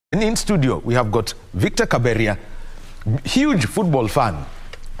And in studio, we have got Victor Kaberia, huge football fan.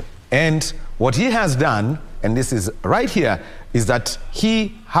 And what he has done, and this is right here, is that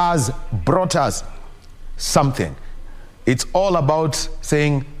he has brought us something. It's all about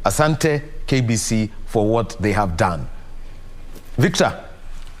saying Asante KBC for what they have done. Victor,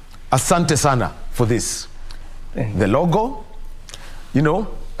 Asante sana for this. The logo, you know,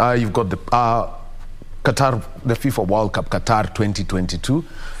 you've got the Qatar, the FIFA World Cup, Qatar 2022.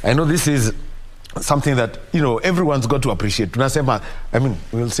 I know this is something that, you know, everyone's got to appreciate. I mean,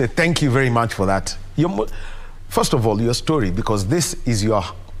 we'll say thank you very much for that. First of all, your story, because this is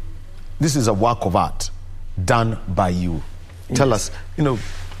a work of art done by you. Yes. Tell us, you know,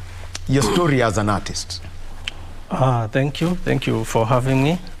 your story as an artist. Thank you for having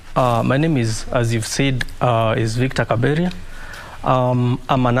me. My name is, as you've said, is Victor Kaberia. I'm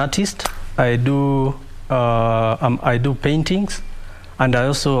an artist. I do paintings, and I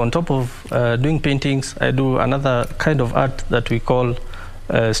also, on top of doing paintings, I do another kind of art that we call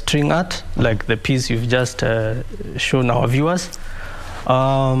string art, like the piece you've just shown our viewers.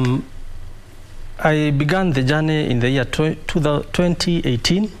 I began the journey in the year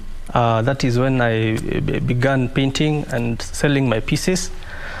 2018. That is when I began painting and selling my pieces.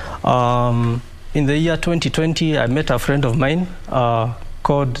 In the year 2020, I met a friend of mine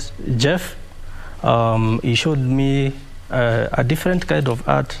called Jeff. He showed me a different kind of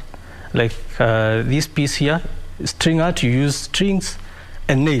art, like this piece here, string art. You use strings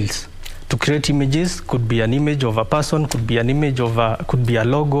and nails to create images. Could be an image of a person, could be an image of could be a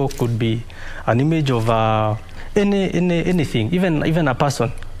logo, could be an image of anything, even a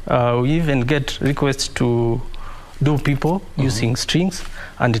person. We even get requests to do people using strings,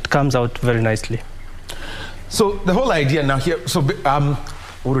 and it comes out very nicely. So the whole idea now here, so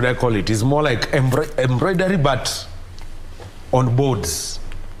what would I call it? It's more like embroidery, but on boards.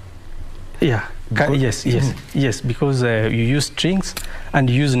 Yeah. Yes, because you use strings and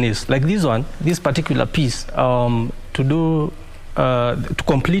you use nails. Like this particular piece, to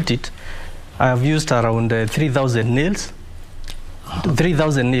complete it, I have used around 3,000 nails.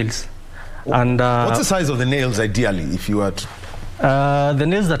 3,000 nails. And what's the size of the nails ideally, if you were to? The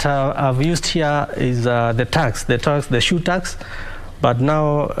nails that I've used here is the shoe tags, but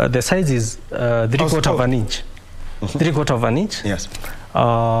now the size is 3/4 of an inch. 3/4 of an inch. Yes.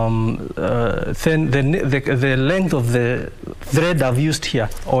 Then the length of the thread I've used here,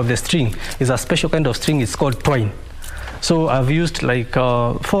 or the string, is a special kind of string. It's called twine. So I've used like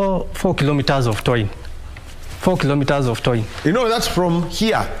 4 kilometers of twine. 4 kilometers of twine. You know, that's from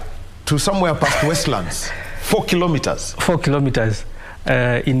here to somewhere past Westlands. 4 kilometers. 4 kilometers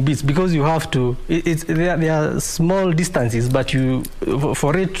in bits, because you have to. There are small distances, but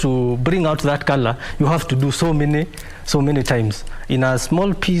for it to bring out that color, you have to do so many times. In a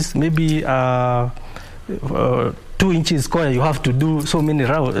small piece, maybe 2 inches square, you have to do so many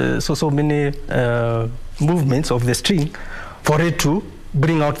movements of the string for it to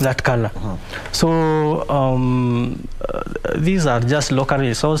bring out that color. So these are just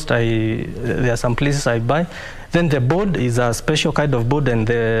locally sourced. There are some places I buy. Then the board is a special kind of board, and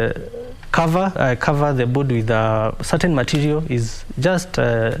the cover, I cover the board with a certain material, is just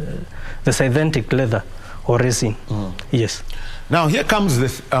the synthetic leather or resin. Yes. Now here comes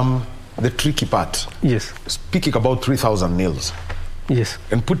the tricky part. Yes. Speaking about 3,000 nails. Yes.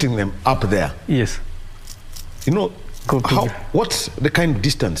 And putting them up there. Yes. You know, what's the kind of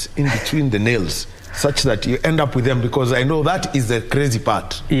distance in between the nails such that you end up with them? Because I know that is the crazy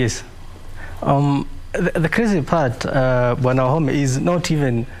part. Yes. The crazy part, Bwana Home, is not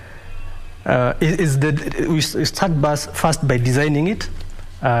even, we start first by designing it.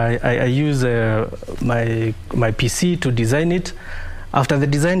 I use my PC to design it. After the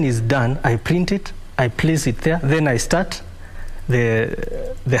design is done, I print it, I place it there, then I start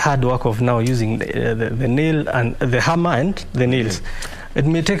the hard work of now using the nail and the hammer and the nails. It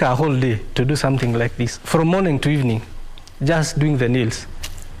may take a whole day to do something like this, from morning to evening, just doing the nails.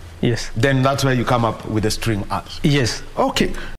 Yes. Then that's where you come up with the string art. Yes. Okay.